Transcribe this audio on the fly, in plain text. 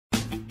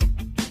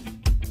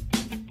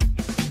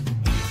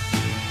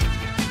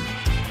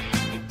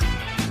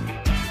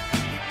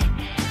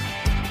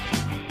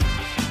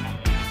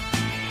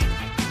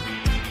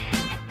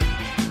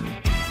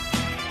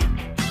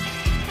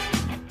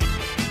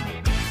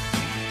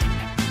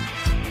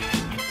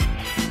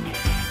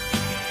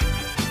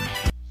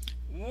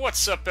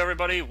What's up,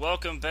 everybody?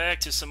 Welcome back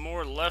to some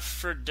more Left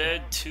 4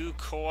 Dead 2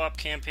 co-op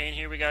campaign.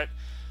 Here we got,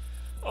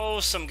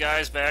 some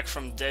guys back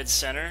from Dead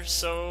Center.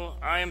 So,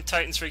 I am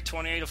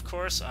Titans28, of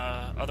course,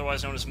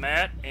 otherwise known as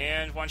Matt,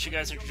 and why don't you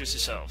guys introduce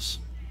yourselves?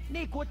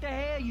 Nick, what the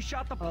hell? You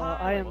shot the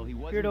pilot. I am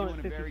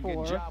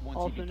Beardo54,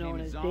 also known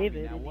as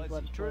David.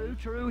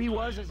 True, he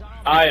was a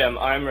zombie.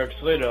 I'm Rick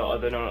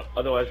Toledo,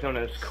 otherwise known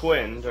as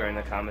Quinn during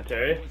the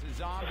commentary.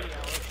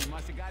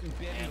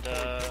 And,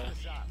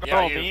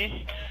 Oh,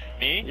 you.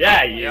 Me?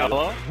 Yeah, you.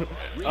 Hello?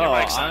 Your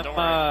mic's on, don't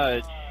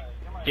worry. I'm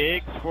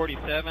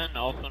dgeigs47,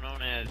 also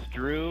known as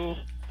Drew,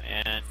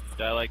 and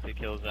I like to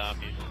kill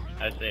zombies.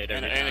 I say it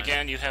every time. And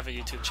again, you have a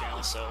YouTube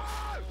channel, so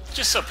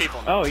just so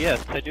people know. Oh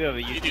yes, I do have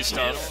a YouTube do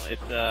channel. stuff.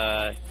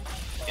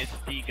 It's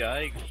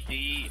dgeigs,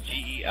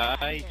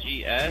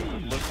 D-G-E-I-G-S.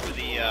 Look for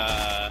the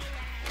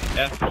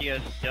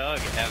FPS Doug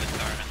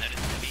avatar, and then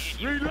it's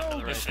me. And you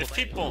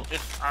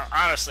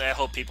Honestly, I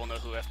hope people know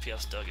who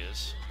FPS Doug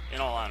is. In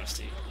all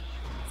honesty.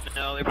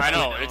 No, they I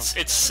know, don't.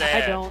 it's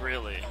sad,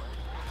 really.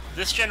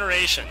 This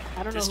generation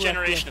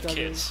of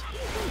kids,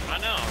 I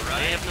know, right?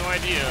 they have no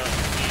idea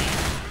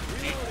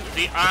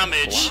the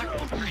homage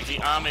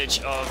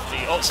of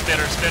the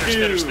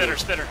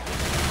spitter.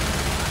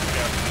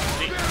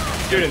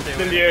 Dude,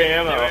 incendiary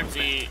ammo.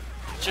 The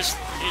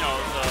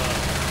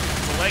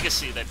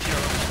legacy that Pure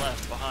Owners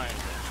left behind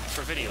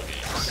for video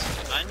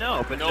games. I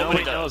know, but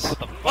Nobody knows does.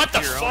 what the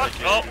fuck.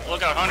 Oh,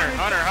 look out, Hunter!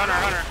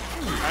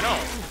 I know.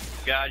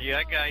 Got you,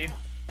 I got you.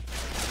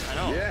 I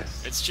know.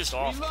 Yes. It's just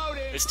awful.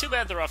 It's too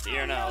bad they're off the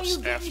air now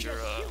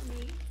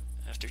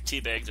after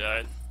T-Bag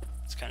died.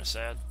 It's kind of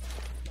sad.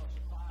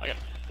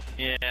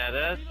 Yeah,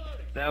 that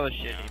was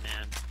shitty,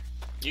 man.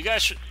 You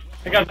guys should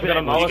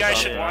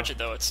watch it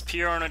though. It's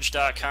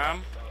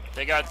pureownage.com.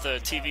 They got the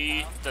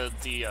TV,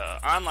 the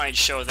online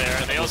show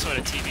there. They also had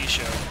a TV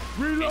show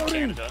in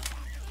Canada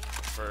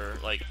for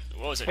like,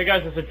 what was it? Hey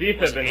guys, it's a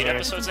defib in 8 here.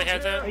 episodes they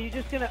had that. Are you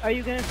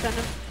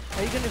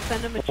gonna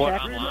send them a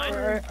check,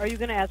 or are you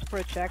gonna ask for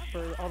a check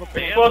for all the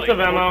players? Explosive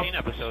ammo.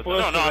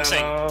 No, I'm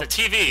saying the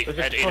TV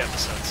had 8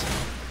 episodes.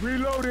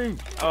 Reloading.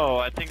 Oh,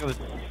 I think it was.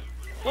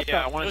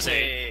 I want to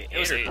say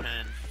 8 or 10.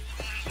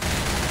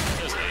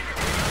 It was 8.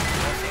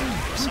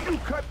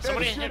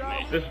 Somebody hit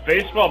me. This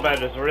baseball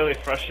bat is really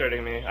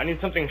frustrating me. I need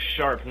something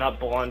sharp, not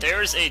blunt.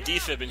 There's a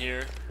defib in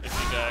here, if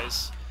you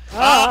guys...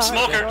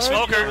 smoker!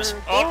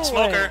 Oh,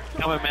 smoker!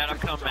 Coming, Matt, I'm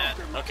coming, Matt.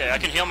 Okay, I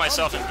can heal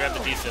myself and grab the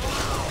defib.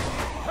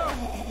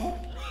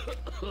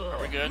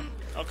 Are we good?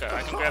 Okay,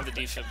 I can grab the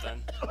defib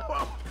then.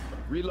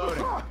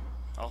 Reloading.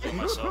 I'll heal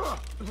myself.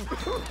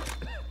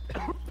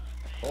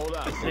 Hold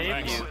on.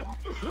 Thanks.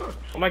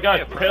 Oh my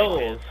god,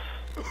 pills!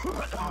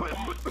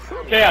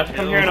 Chaos,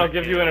 come here and I'll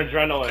give you an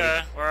adrenaline.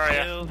 Okay, where are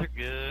you? Pills are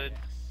good.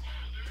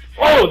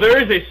 Oh,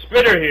 there is a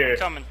spitter here!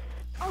 Coming.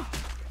 Oh,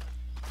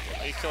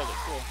 you killed it,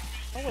 cool.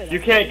 You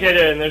can't get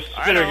in, there's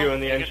spitter goo in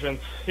the entrance.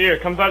 Here,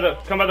 come by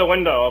the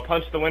window, I'll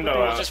punch the window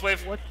out. Just wait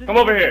for... Come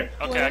over here.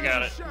 Okay, I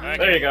got it.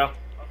 There you go.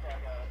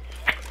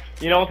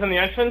 You know what's in the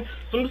entrance?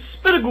 Some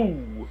spitter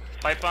goo!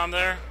 Pipe bomb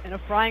there? And a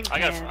frying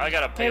pan. I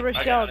got a pipe. Hey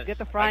Rochelle, get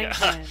the frying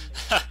pan.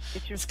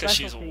 It's your It's because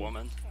she's a specialty.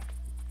 woman.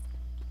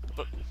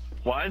 But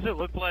Why does it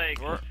look like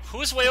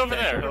who's way over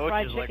there?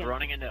 Coach is like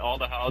running into all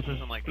the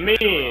houses and like Me!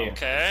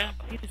 Okay.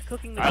 He's just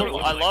cooking the I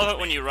love it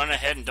when you run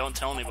ahead and don't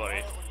tell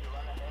anybody.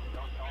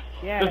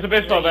 Yeah. There's a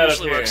baseball bat It up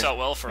usually here. works out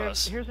well for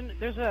us. There's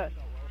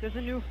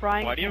a new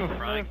frying pan. Why do you have a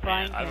frying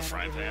pan? I have a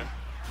frying pan.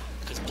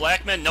 Because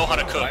black men know how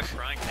to cook.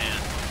 frying pan.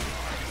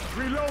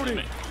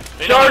 Reloading.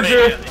 They know how to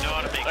Charger! They know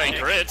how to make make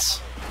chicken.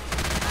 grits.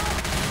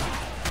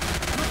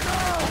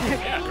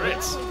 Yeah,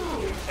 grits.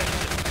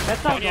 That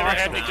sounds Have you ever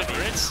had awesome. any good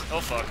grits? Oh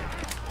fuck.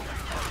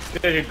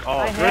 Dude,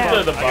 I grits have.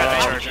 are the I got the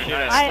bomb. charger.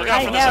 Nice. I Look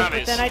out for the have, zombies.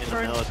 but then I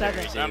turned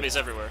 7. Zombies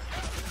everywhere.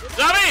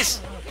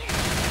 Zombies!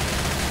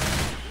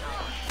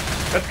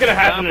 That's gonna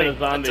happen in a That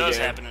zombie does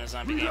game. happen in a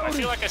zombie game. I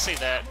feel like I say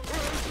that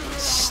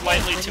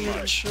slightly too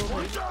much.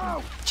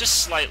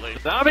 Just slightly.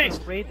 Zombies!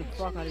 Raid the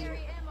fuck out of you.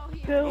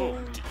 Oh,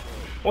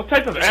 What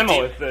type of There's a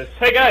ammo deep- is this?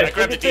 Hey guys, I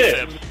grabbed look the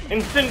at this! defib.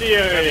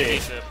 Incendiary!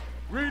 defib.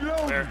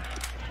 Reloading. Where?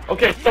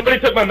 Okay, somebody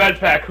took my med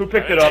pack. Who I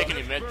picked it didn't up? take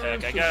any med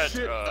pack. I got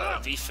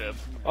defib.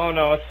 Oh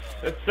no,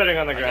 it's sitting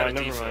on the I got ground.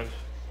 a Never defib. mind.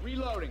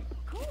 Reloading.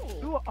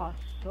 Ooh, a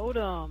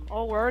sodom.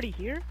 Oh, we're already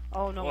here?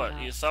 Oh no. What? we're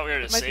not. You thought we were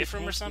at a It might be safe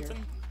room or tank here.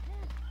 something?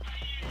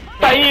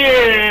 Look Look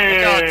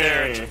out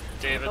there,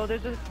 David. Oh,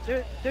 there's a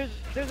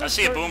I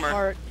see a certain boomer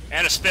part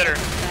and a spitter. of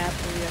the map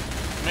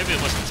for Maybe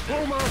it wasn't a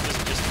spitter. It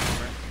was just a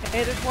boomer. you.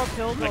 Hey, there's more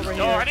pills Like, over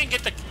no, here. I didn't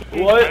get the.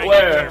 What? I didn't get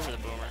Where? credit for the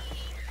boomer.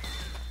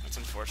 That's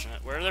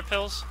unfortunate. Where are their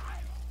pills?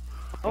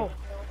 Oh,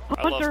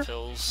 I Hunter. love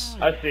pills.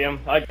 I see him.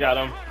 I got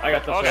him. I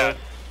got the Oh god.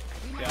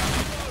 pills.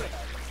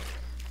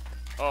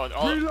 Oh,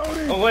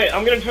 Oh wait,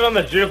 I'm gonna turn on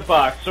the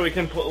jukebox so we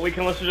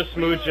can listen to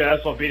smooth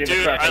jazz while beating the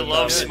dude, crap I out of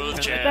love zombies.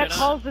 smooth jazz. That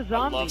calls the I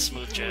zombies. love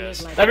smooth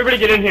jazz. Everybody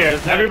get in here.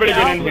 Everybody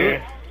get in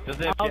here. Does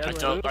it have I'll gas?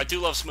 do it. I do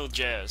love smooth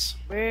jazz.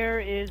 Where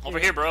is Over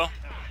it? here, bro.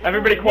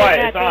 Everybody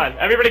quiet. It's on.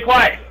 Everybody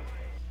quiet.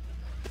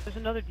 There's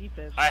another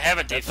defib. I have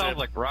a That sounds defib.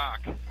 like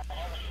rock.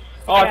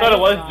 Oh, I thought it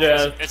was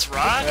jazz. It's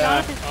rock?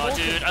 Yeah. Oh,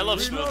 dude, I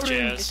love smooth It's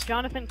jazz.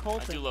 Jonathan I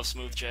Colton. do love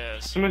smooth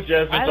jazz. Smooth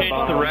jazz I is the Change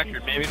love the bomb.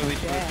 record. Maybe it'll be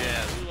smooth I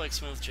jazz. do like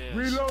smooth jazz.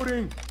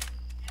 Reloading.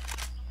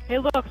 Hey,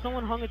 look,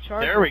 someone hung a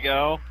charger. There we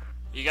go.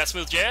 You got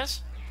smooth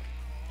jazz?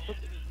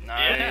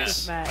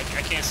 Nice. Yeah. I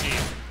can't see you.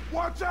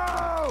 Watch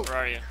out! Where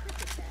are you?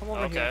 Come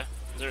over Okay. here.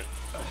 Is there...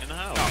 In the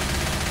house.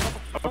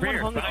 Oh, Over Someone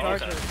here. hung a Oh,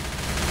 okay. charger.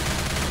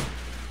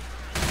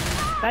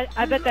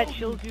 I bet that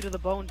chills you to the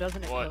bone,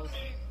 doesn't it, What? Coach?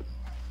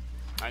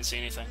 I didn't see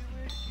anything.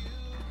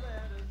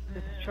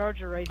 This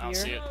charger right I here.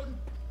 don't see it.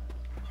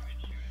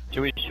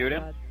 Should we shoot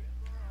him?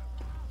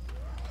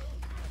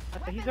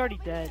 He's already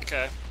dead.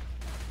 Okay.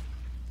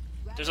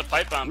 There's a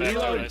pipe bomb back there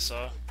that Reloading. I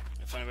saw.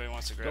 If anybody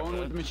wants to grab Going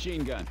with that. the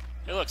machine gun.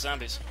 Hey, look,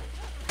 zombies.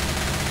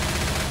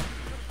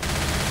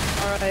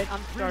 Alright,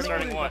 I'm starting.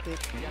 Starting what? Okay,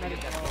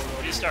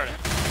 What are you starting?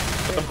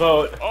 The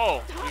boat.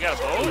 Oh, you got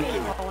a boat?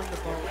 hauling the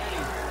boat.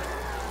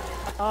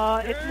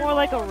 It's more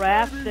like a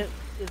raft that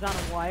is on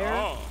a wire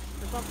Oh.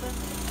 or something.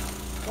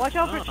 Watch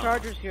out for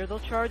chargers here. They'll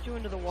charge you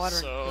into the water.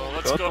 So,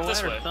 let's go up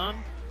this way. Son.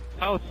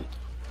 House.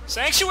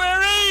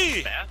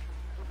 Sanctuary! Bat.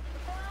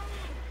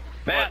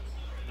 Bat.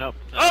 Nope.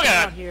 No, Oh, Out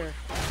God! here.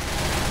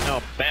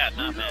 no, bat,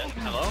 not Matt.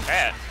 Hello?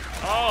 Pat.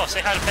 Oh,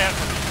 say hi to Pat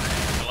for me.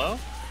 Hello?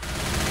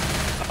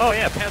 Oh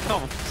yeah, Pat's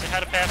home. Say hi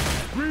to Pat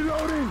for me.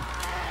 Reloading.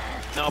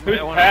 No, Who's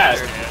Pat went Pat?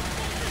 upstairs. Dad.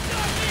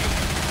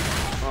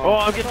 Oh,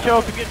 I'm getting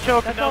choked. I'm getting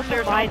choked. That's I'm also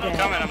downstairs. my Help, dad.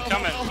 help, I'm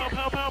coming. help, help,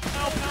 help, help,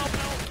 help, help,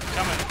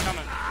 help. I'm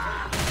coming.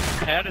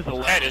 Pat is a Pat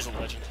legend. is a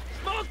legend.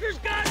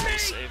 He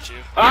saved you.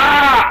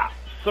 Ah!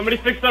 Somebody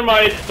fix their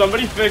mic.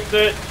 Somebody fix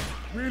it.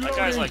 That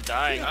guy's like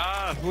dying.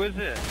 Ah, who is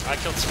it? I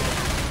killed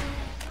Smoke.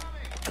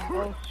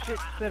 Oh shit,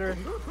 spitter.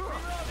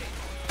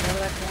 Grab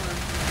that corner.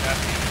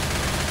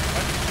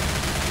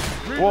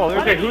 Whoa,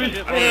 there's Okay, a who's-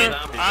 shit I load of mean,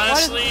 zombies.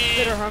 honestly,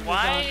 consider harming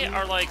why zombies?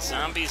 are like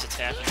zombies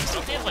attacking us?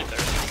 Don't they have like their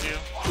things do?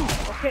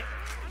 Okay,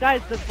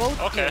 guys, the boat's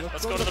Okay, here.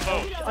 let's go to the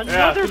boat.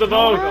 Another to the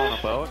boat. Go on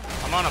a boat.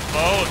 I'm on a I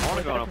boat. want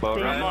to go on a boat,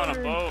 I'm right? on a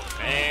boat,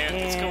 and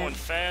it's And- going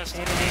fast.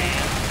 and- And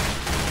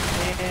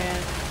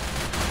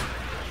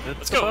And This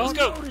let's is the go. Let's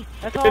boat? go.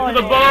 that's all Get I to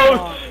the need.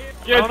 boat!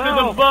 Get Oh, to no.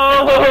 the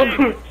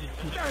boat!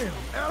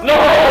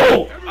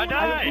 No! I We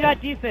died.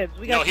 got defibs.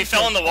 We got No, he defibs.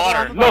 fell in the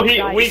water. No,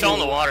 He we fell in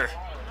the water.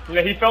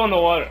 Yeah, he fell in the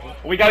water.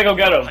 We gotta go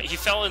get him. He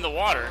fell in the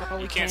water. Oh,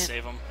 we You can't can't.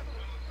 save him.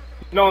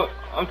 No,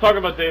 I'm talking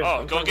about Dave. Oh,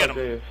 I'm go talking get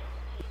about him. Dave.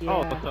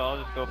 Oh, Yeah. so I'll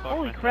just go fuck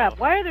Holy myself. crap!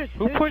 Why are there?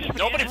 Who pushed me?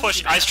 Nobody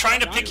pushed. I was trying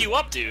to pick you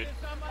up, dude.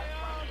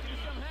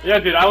 Yeah,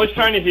 dude, I was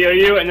trying to heal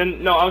you, and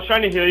then I was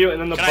trying to heal you,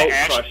 and then the Can I boat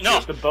actu- crushed no. you.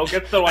 If the boat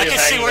gets to where I you're can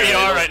see hanging where you there,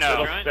 are it'll- right now.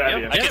 it'll Right, stab yep.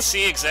 you. I can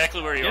see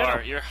exactly where you Yeah.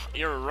 are.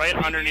 You're right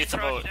underneath the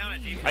boat.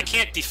 I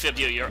can't defib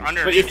you. You're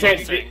underneath But you the can't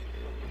thing.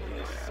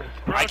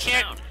 I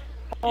can't.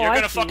 Oh, You're I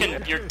gonna see.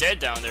 fucking. You're dead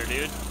down there,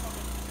 dude.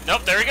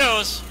 Nope. There he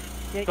goes.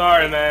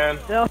 Sorry, man.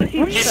 No,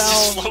 he He's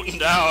just fell. floating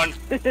down.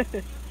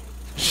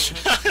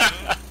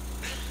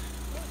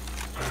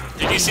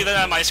 Did you see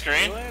that on my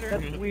screen?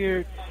 That's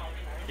weird.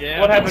 Yeah.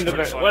 What happened to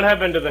pretty the funny. What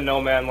happened to the no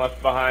man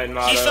left behind,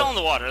 Motto? He fell in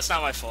the water. That's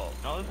not my fault.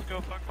 No, let's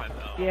go fuck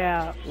myself.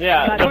 Yeah.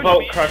 Yeah, God, the don't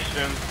boat you- crushed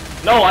him.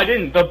 No, I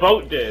didn't. The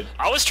boat did.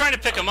 I was trying to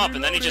pick him up,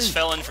 and then he just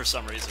fell in for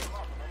some reason.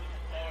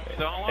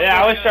 So how long Yeah,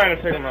 I do was we trying got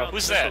to pick him up.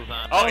 Who's that? pistols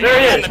on? Oh, There he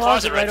he's is. in the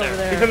closet right over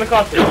there. He's in the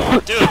closet.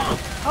 Dude,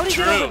 How did he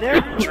get over there?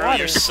 in the Drew, water?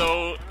 you're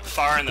so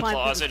far in the Climb through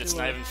the closet, it's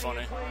not sewer. even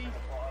funny.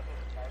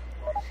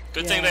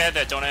 Good thing Yeah. they had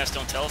that don't ask,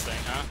 don't tell thing,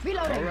 huh?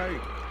 All right.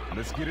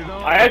 Let's get it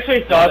on. I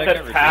actually thought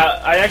that that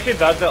Pat. I actually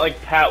thought that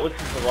like Pat was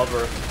his lover.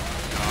 No,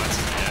 it's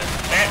Pat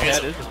Pat is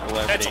is a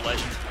Pat's celebrity. a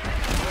legend.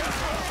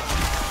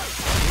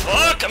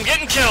 Fuck, I'm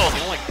getting killed! You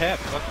don't like Pat?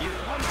 Fuck you.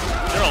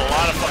 There are a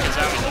lot of fucking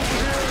zombies.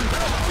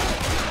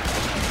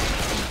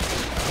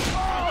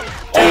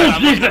 Oh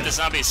I'm looking at Jesus!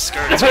 the zombie's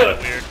skirt, it's kind of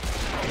weird.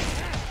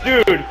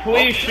 Dude,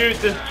 please shoot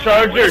this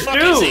charger, Where the fuck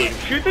is he? dude!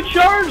 Shoot the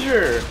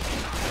charger!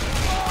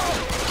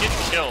 I'm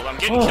getting killed. I'm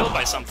getting killed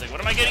by something.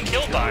 What am I getting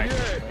killed by?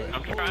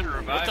 I'm trying to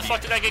revive What the you.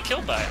 fuck did I get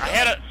killed by? I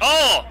had a.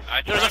 Oh!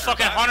 There's a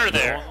fucking hunter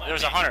there.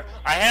 There's a hunter.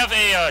 I have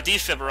a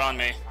defibber on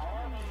me.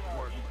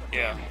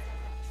 Yeah.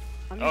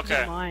 I'm using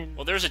Okay. mine.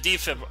 Well, there's a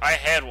defib. I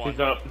had one. He's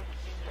up.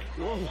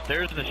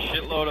 There's a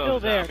shitload Still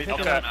of there, zombies pick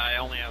it coming. up. I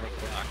only have a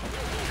clock.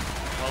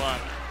 Hold on.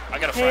 I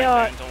got a Hey,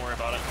 frying pan. Don't worry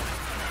about it.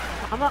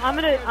 I'm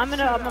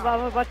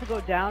about to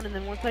go down, and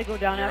then once I go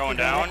down You're after going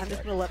that, down? I'm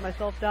just gonna let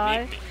myself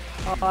die. Meet me,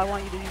 I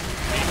want you to use.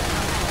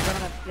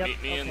 Yep,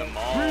 meet me in the okay.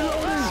 mall.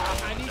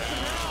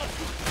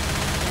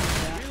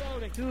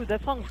 Dude,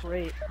 that song's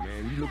great.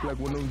 Man, you look like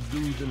one of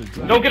those dudes in a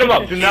dress. Don't get him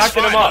up. Do He's not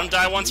get fine. him Let him up.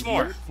 die once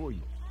more. For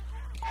you.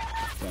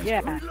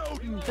 Yeah.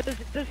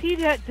 Does he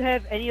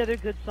have any other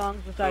good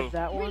songs besides Who?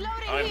 that one?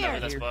 I don't even know who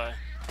that's by.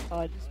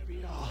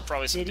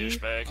 Probably some Diddy?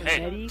 douchebag. Or Hey,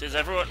 Nettie? does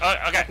everyone? Okay.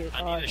 Okay,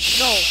 no.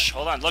 Shh.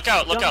 Hold on. Look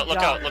out. Look out. Don't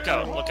Look out. die. Look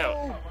out. Look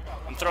out.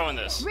 I'm throwing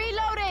this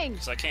Reloading!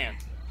 because I can.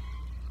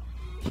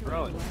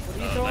 Throw it.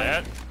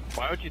 That.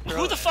 Why would you throw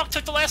Who it? the fuck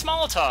took the last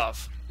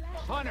Molotov?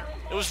 Hunter.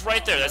 It was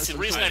right there. That's the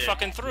reason I I did.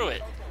 fucking threw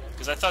it.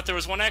 Because I thought there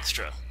was one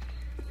extra.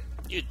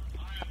 You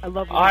I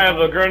love you. I have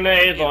a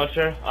grenade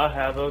launcher. I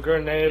have a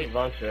grenade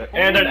launcher.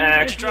 And an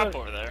axe. Drop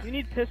over there. You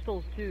need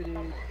pistols too,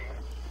 dude.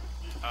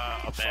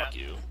 Fuck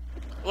you.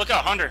 Look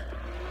out, Hunter.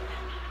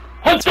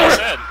 Hunter! That's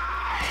what I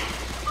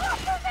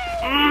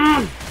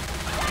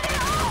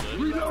said.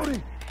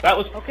 Reloading. That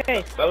was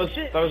Okay. that was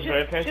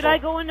very painful. Should I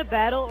go into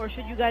battle, or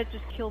should you guys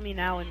just kill me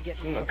now and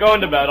get me? Go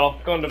into battle.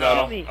 Go into Shoot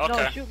battle. me. Okay.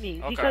 No, shoot me.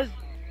 Okay. Because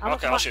I'm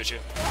Okay, I'll shoot you.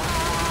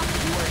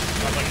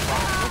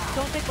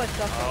 Don't take my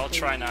stuff. I'll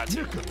try not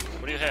to.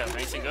 What do you have?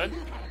 Anything good?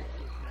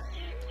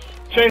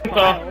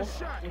 Chainsaw.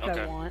 Which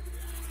Okay. I want.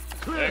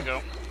 There you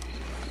go.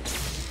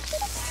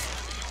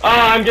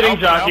 Ah, I'm getting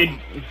Help, jockeyed.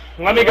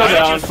 Let me go Why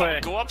down. did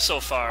you go up so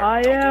far?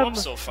 I Don't go am up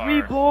so far.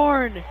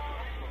 reborn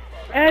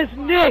as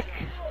Nick,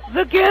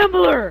 the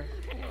gambler.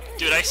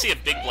 Dude, I see a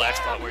big black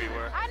spot where you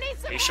were.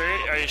 Are you sure?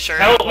 Are you sure?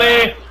 Help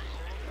me!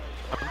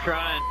 I'm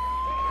trying.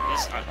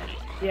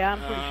 Yeah, I'm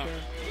pretty Uh, sure.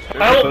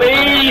 Help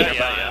me!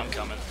 Yeah, I'm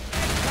coming.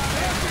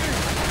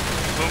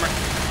 Boomer.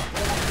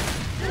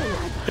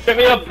 Get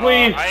me up,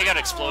 please! I got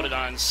exploded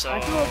on, so... I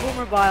threw a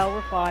boomer bile.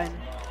 We're fine.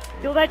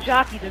 Kill that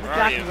jockey. There's a Where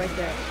are jockey you? right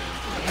there. Oh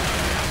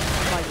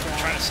my I'm god.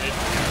 trying to save you.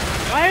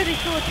 Why are they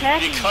still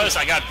attacking me? Because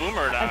I got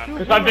boomered I threw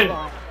on. a Because I've boomer been-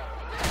 bile.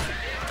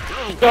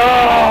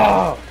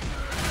 Ah!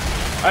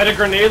 I had a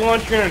grenade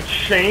launcher and a Oh,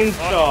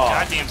 chainsaw.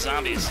 goddamn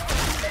zombies.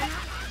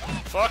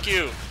 Fuck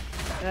you.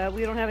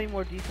 We don't have any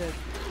more defense.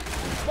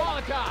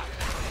 I got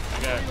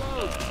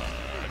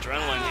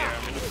adrenaline here.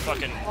 I'm gonna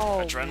fucking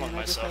Oh, adrenaline man, I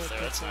just myself had a there.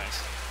 That's pistol.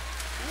 nice.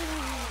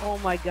 Oh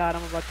my god,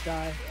 I'm about to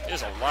die.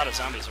 There's a lot of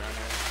zombies around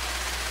here.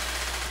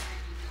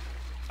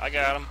 I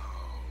got him.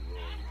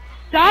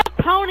 Stop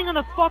pounding on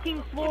the fucking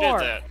Who floor.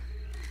 did that?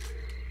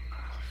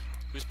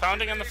 Who's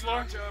pounding on the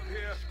floor?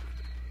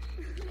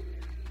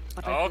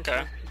 Oh,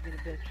 okay. She's being a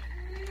bitch.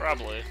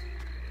 Probably.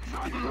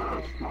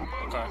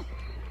 Okay.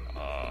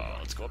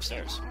 Let's go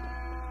upstairs.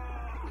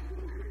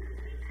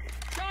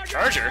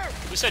 Charger?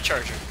 Who said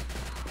charger?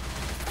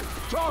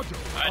 Charger.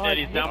 I did.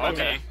 He's down by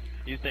Okay. me.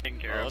 He's taken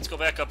care of. Let's go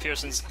back up here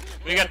since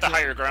we got the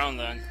higher ground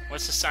then.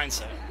 What's the sign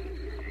say?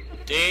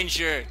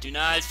 Danger! Do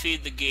not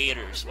feed the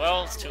gators.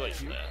 Well, it's too late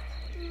for that.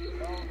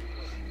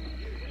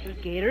 There's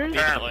gators?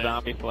 Apparently.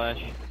 Zombie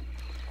flesh.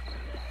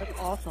 That's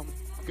awesome.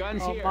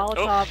 Guns here.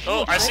 Molotov.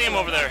 Oh, I see him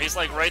over there. He's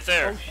like right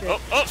there. Oh, shit. Oh,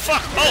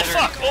 fuck! Oh,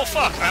 fuck! Oh,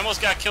 fuck! I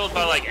almost got killed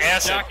by like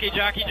acid.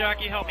 Jockey,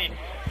 help me.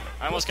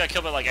 I almost got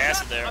killed by like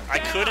acid there. I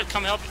could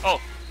come help you.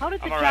 Oh, How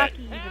did the I'm alright.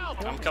 jockey even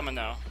kill I'm me? coming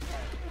now.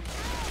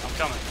 I'm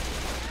coming.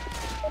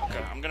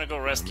 Okay, I'm gonna go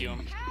rescue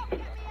him.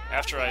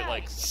 After I,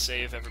 like,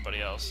 save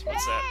everybody else.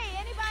 What's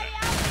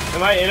that?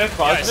 Am I in a Yeah, I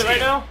closet see right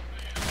you. now?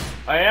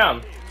 I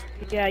am.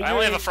 Yeah, I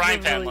only have a frying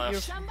you're pan really,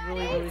 left. You're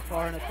really, really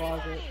far in a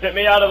closet. Get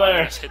me out of I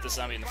there. just hit the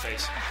zombie in the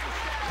face.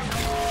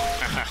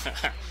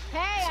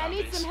 Hey, I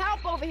need some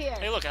help over here.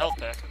 Hey, look, a health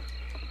pack.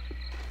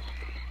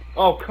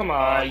 Oh, come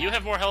on. You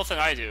have more health than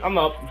I do. I'm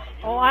up.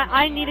 Oh,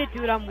 I need it,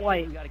 dude. I'm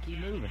white.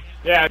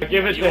 Yeah,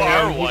 give it You to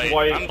are him. He's white.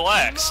 white. I'm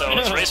black, so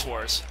it's race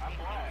wars.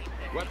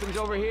 Weapons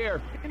over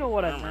here. You know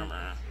what I meant.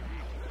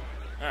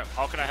 Alright,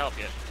 how can I help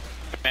you?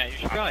 Man, you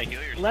should probably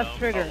heal yourself. Left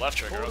trigger. Oh, left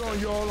trigger, Hold on,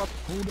 okay. y'all.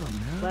 Hold on,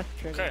 man. Left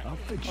trigger. Okay. I'll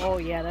fix you. Oh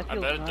yeah, that I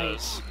feels bet it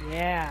nice. does.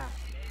 Yeah.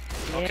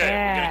 Okay, we're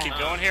Yeah. gonna keep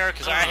going here,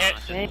 because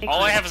Thank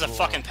all I you. have is a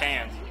fucking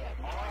pan.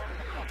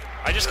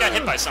 I just got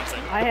hit by something.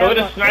 I Go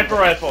have to sniper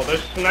rifle.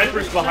 There's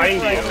snipers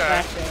behind sniper rifle you.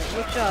 back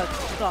there, which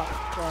sucks, but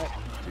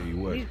Tell you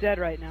what. he's dead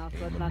right now, so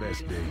that's my not gonna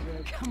best do any day.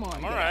 good. Come on.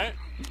 I'm alright.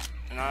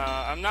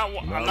 I'm not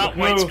Move.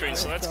 widescreen,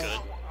 so that's good.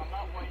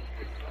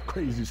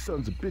 Crazy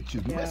sons of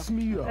bitches Yeah, mess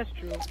me up. that's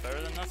true.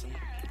 Better than nothing.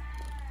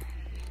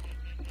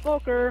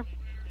 Smoker,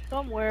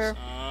 somewhere.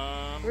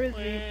 Where is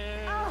he?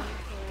 Somewhere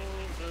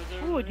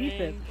over the Ooh, a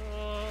defense.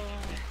 rainbow.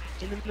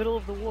 In the middle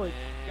of the woods.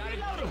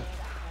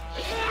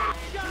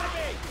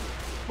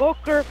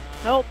 Smoker,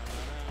 help.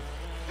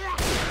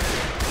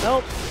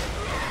 Help.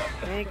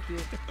 Thank you.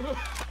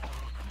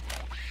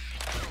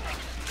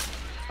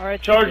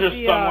 Alright, Charges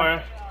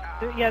somewhere.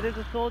 Yeah, there's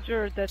a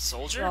soldier that's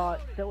Soldier?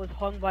 that was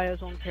hung by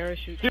his own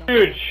parachute.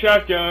 Dude,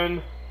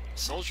 shotgun.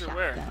 Soldier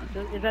where?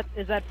 So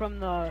is that from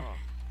the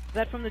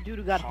dude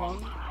who got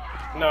hung?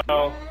 No.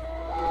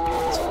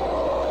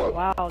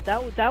 Wow,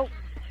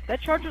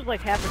 that charger's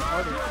like half as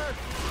hard.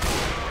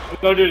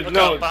 No, dude, Look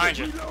no. out behind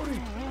you.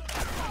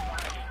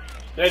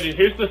 Yeah, dude,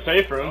 here's the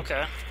safe room.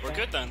 Okay, we're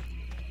good then.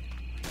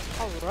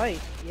 All right,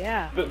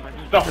 yeah.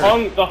 The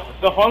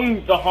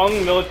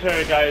hung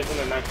military guy is in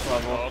the next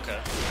level. Oh, okay.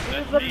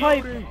 This is the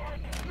pipe.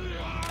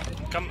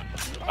 Come.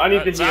 I need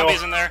to heal.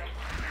 Zombies in there.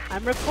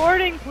 I'm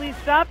recording. Please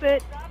stop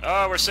it.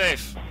 Oh, we're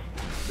safe.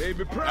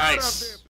 Baby, proud Nice. out there.